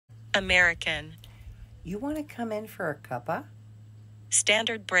American. You want to come in for a cuppa?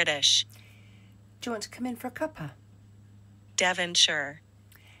 Standard British. Do you want to come in for a cuppa? Devonshire.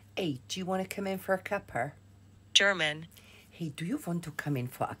 Hey, do you want to come in for a cuppa? German. Hey, do you want to come in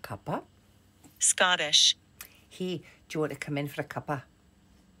for a cuppa? Scottish. Hey, do you want to come in for a cuppa?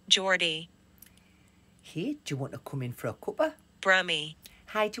 Geordie. Hey, do you want to come in for a cuppa? Brummie.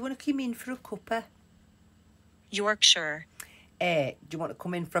 Hi, do you want to come in for a cuppa? Yorkshire. Do you want to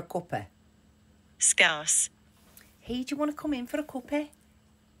come in for a cuppa? Scouse. Hey, do you want to come in for a cuppa?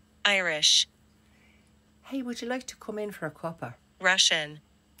 Irish. Hey, would you like to come in for a cuppa? Russian.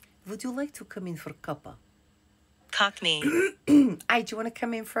 Would you like to come in for a cuppa? Cockney. Hey, do you want to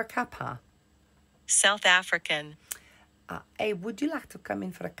come in for a cuppa? South African. Hey, would you like to come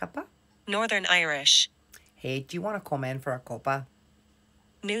in for a cuppa? Northern Irish. Hey, do you want to come in for a cuppa?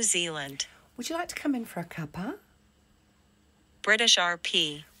 New Zealand. Would you like to come in for a cuppa? British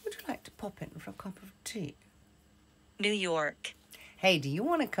RP. Would you like to pop in for a cup of tea? New York. Hey, do you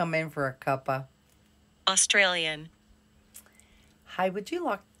want to come in for a cuppa? Australian. Hi, would you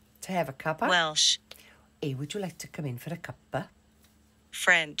like to have a cuppa? Welsh. Hey, would you like to come in for a cuppa?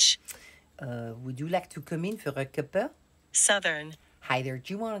 French. Would you like to come in for a cuppa? Southern. Hi there,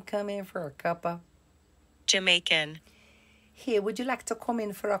 do you want to come in for a cuppa? Jamaican. Hey, would you like to come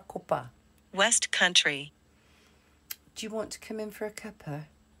in for a cuppa? West Country. Do you want to come in for a cuppa?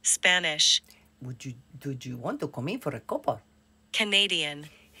 Spanish. Did you want to come in for a cuppa? Canadian.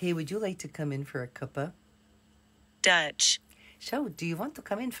 Hey, would you like to come in for a cuppa? Dutch. So, do you want to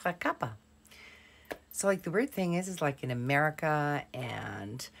come in for a cuppa? So, like, the weird thing is like in America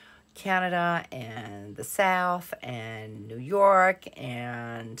and Canada and the South and New York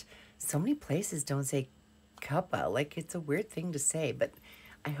and so many places don't say cuppa. Like, it's a weird thing to say, but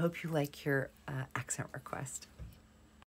I hope you like your accent request.